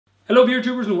Hello beer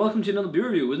tubers and welcome to another beer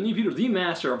review with me, Peter, the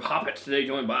master of hoppets, today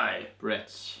joined by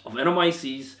Brett of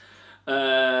Enomyces.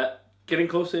 Getting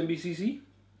close to MBCC.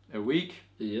 A week.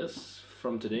 Yes,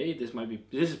 from today. This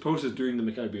is posted during the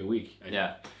McKellar Beer Week.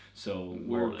 Yeah. So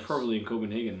we're probably in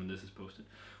Copenhagen when this is posted.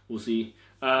 We'll see.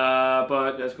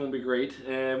 But that's going to be great.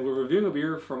 And we're reviewing a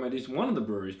beer from at least one of the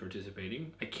breweries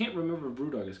participating. I can't remember if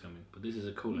Brewdog is coming, but this is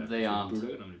a collab. They aren't.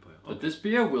 Brewdog and Omnipollo. But this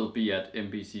beer will be at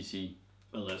MBCC.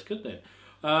 Well, that's good then.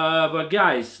 But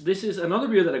guys, this is another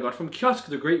beer that I got from Kiosk,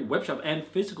 the great web shop and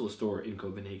physical store in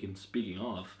Copenhagen, speaking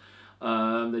of,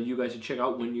 that you guys should check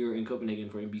out when you're in Copenhagen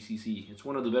for MBCC. It's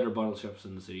one of the better bottle shops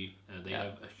in the city. They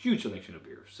have a huge selection of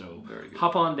beer. So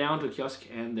hop on down to Kiosk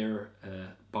and their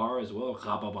bar as well,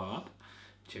 Rababarab.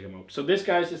 Check them out. So this,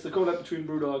 guys, is the collab between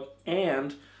Brewdog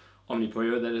and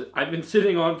Omnipollo that I've been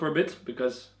sitting on for a bit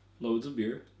because loads of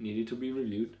beer needed to be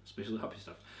reviewed, especially hoppy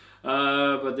stuff.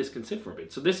 But this can sit for a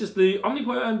bit. So this is the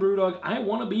Omnipollo and Brewdog I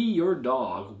Wanna Be Your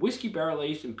Dog Whiskey Barrel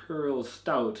Aged Imperial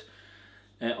Stout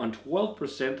on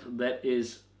 12%. That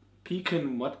is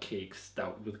pecan mud cake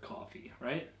stout with coffee,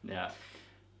 right? Yeah.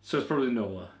 So it's probably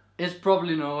Noah. It's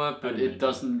probably Noah, but it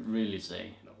doesn't really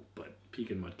say. No, but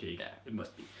pecan mud cake, yeah, it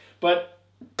must be. But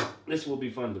this will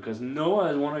be fun because Noah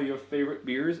is one of your favorite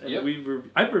beers, and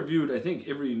I've reviewed, I think,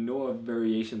 every Noah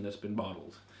variation that's been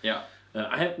bottled. Yeah.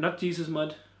 I have not Jesus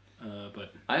Mud.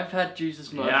 But I've had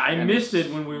Jesus Mud. Yeah, I missed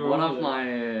it when we were one of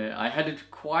my. I had it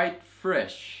quite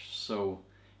fresh, so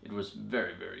it was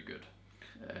very, very good.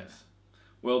 Yes.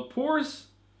 Well, pours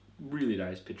really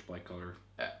nice pitch black color.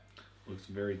 Yeah. Looks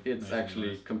very. It's nice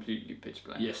actually completely pitch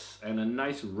black. Yes, and a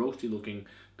nice roasty looking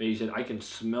beige. I can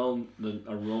smell the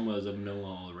aromas of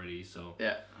Noah already. So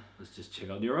yeah, let's just check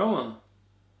out the aroma.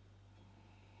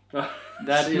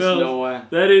 That is Noah.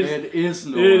 That is. It is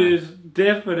Noah. It is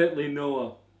definitely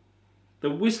Noah. The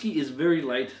whiskey is very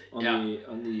light on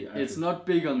the. It's not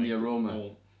big on the aroma.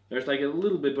 No. There's like a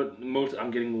little bit, but I'm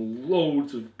getting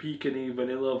loads of pecany,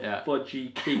 vanilla,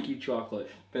 fudgy, cakey chocolate.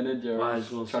 Ben and Jerry's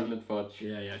chocolate fudge.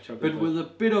 Yeah, chocolate. But with a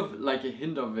bit of like a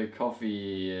hint of a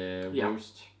coffee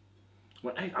roast.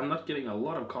 Well, I'm not getting a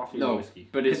lot of coffee in whiskey.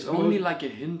 But it's only like a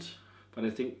hint. But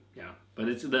I think but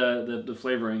it's the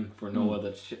flavoring for Noah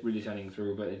that's really shining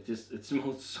through. But it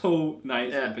smells so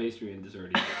nice and pastry and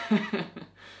desserty.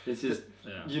 It's just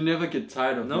you never get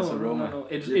tired of this aroma. No.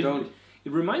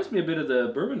 It reminds me a bit of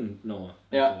the bourbon Noah.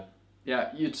 Yeah. Yeah,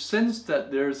 you'd sense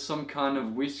that there's some kind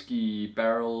of whiskey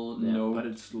barrel note. But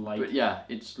it's light. But yeah,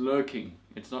 it's lurking.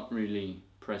 It's not really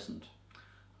present.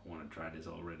 I want to try this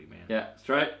already, man. Yeah. Let's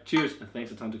try it. Cheers. And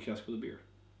thanks a ton to Kiosk for the beer.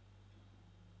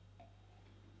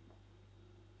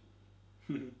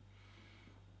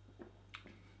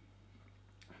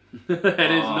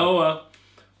 That is Noah.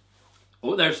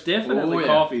 Oh, there's definitely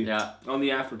coffee on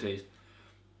the aftertaste.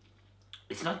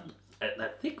 It's not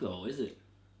that thick though, is it?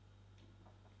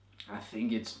 I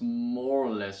think it's more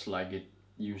or less like it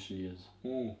usually is.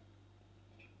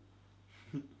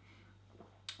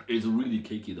 It's really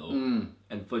cakey though,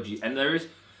 and fudgy, and there is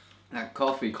that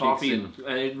coffee kicks in.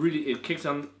 And it kicks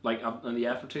on like on the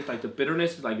aftertaste, like the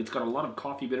bitterness. Like it's got a lot of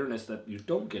coffee bitterness that you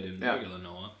don't get in regular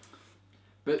Noah.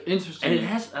 But interesting, and it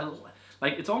has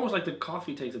it's almost like the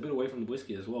coffee takes a bit away from the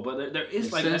whiskey as well. But there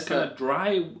is like that kind of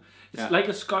dry. It's like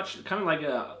a Scotch, kind of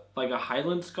like a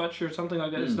Highland Scotch or something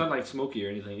like that. It's not like smoky or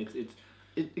anything.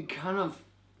 It kind of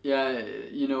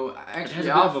actually it has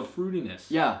a bit of a fruitiness.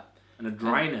 Yeah. And a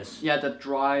dryness. That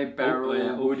dry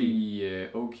barrel woody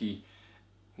oaky.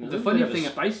 The funny thing, a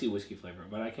spicy whiskey flavor,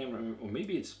 but I can't remember. Or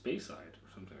maybe it's Speyside or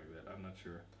something like that. I'm not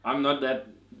sure. I'm not that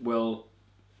well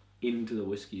into the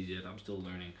whiskeys yet. I'm still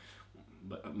learning.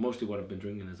 But mostly what I've been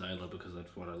drinking is Isla because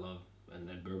that's what I love, and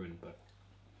then bourbon. But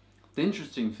the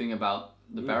interesting thing about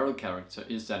the barrel character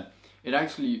is that it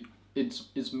actually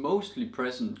it's mostly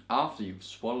present after you've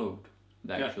swallowed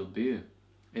the actual beer.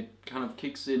 It kind of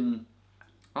kicks in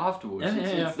afterwards.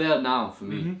 It's there now for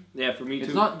me. Yeah, for me too.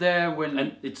 It's not there when...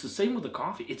 And it's the same with the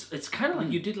coffee. It's kind of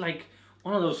like you did like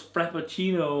one of those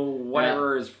Frappuccino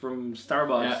whatevers from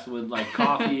Starbucks with like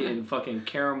coffee and fucking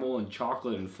caramel and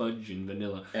chocolate and fudge and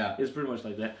vanilla. Yeah. It's pretty much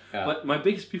like that. Yeah. But my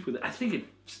biggest beef with it, I think it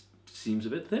seems a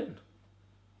bit thin.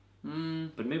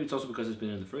 But maybe it's also because it's been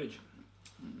in the fridge.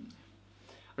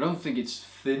 I don't think it's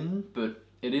thin, but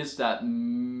it is that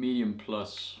medium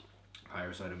plus.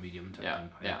 Higher side of medium type thing.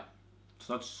 Yeah. It's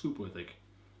not super thick,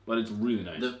 but it's really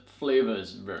nice. The flavor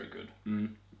is very good.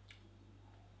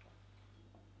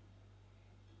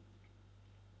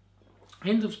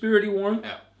 Hint of spirity warm.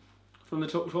 Yeah. From the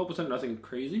 12%, nothing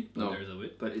crazy. No. There's a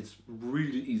bit, but it's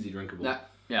really easy drinkable.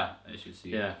 Yeah. As you see.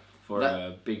 Yeah. for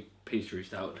a big pastry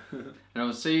stout. And I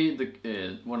would say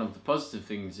one of the positive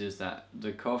things is that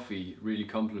the coffee really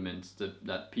complements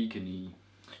that pecany.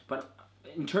 But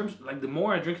in terms, like, the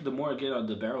more I drink it, the more I get out of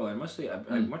the barrel. I must say,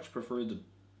 I much prefer the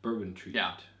bourbon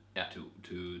treatment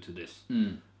to this.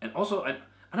 And also, I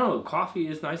don't know, coffee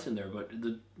is nice in there, but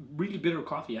the really bitter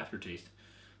coffee aftertaste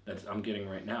that I'm getting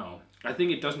right now, I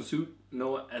think it doesn't suit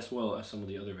Noah as well as some of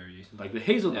the other variations. Like the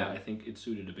hazelnut, I think it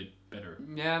suited a bit better.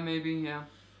 Yeah, maybe, yeah.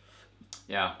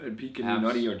 Yeah. And pecany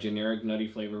nutty or generic nutty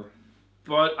flavor.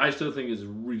 But I still think it's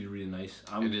really, really nice.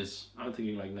 It is. I'm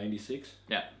thinking like 96.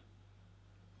 Yeah.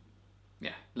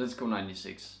 Yeah, let's go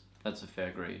 96. That's a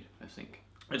fair grade, I think.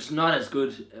 It's not as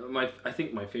good. I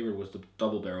think my favorite was the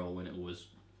double barrel when it was...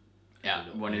 Yeah,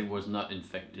 when it was not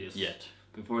infected yet.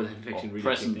 Before the infection really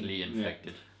presently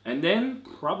infected. Yeah. And then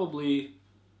probably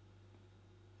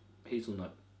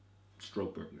hazelnut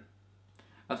stroke bourbon.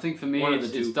 I think for me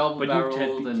it's double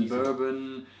barrel, then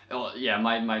bourbon. Oh, yeah,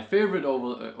 my favorite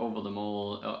over them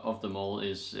all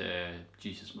is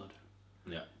Jesus Mud.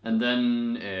 Yeah. And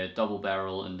then double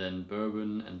barrel, and then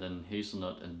bourbon, and then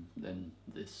hazelnut, and then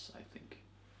this, I think.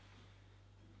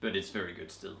 But it's very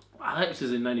good still. This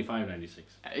is in 95,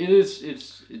 96. It is.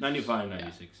 It's 95,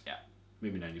 96. Yeah.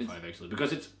 Maybe 95 actually,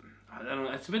 because it's, I don't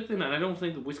know, it's a bit thin, and I don't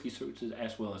think the whiskey suits it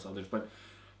as well as others, but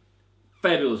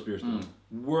fabulous beer still.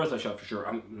 Worth a shot for sure.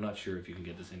 I'm not sure if you can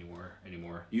get this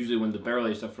anymore. Usually when the barrel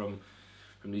aged stuff from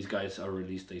these guys are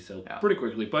released, they sell pretty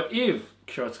quickly. But if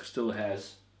Kiosk still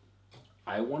has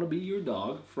I Want to Be Your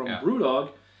Dog from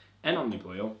Brewdog and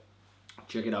Omnipollo,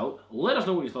 check it out. Let us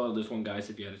know what you thought of this one, guys,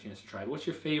 if you had a chance to try it. What's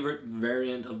your favorite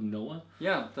variant of Noah?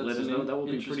 Yeah, let us know. That will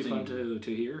be pretty fun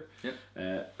to hear.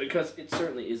 Yep. Because it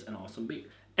certainly is an awesome beer.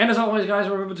 And as always, guys,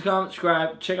 remember to comment,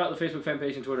 subscribe, check out the Facebook fan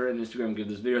page and Twitter and Instagram. Give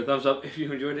this video a thumbs up if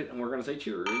you enjoyed it. And we're going to say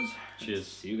cheers. Cheers.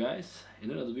 See you guys in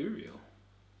another beer review.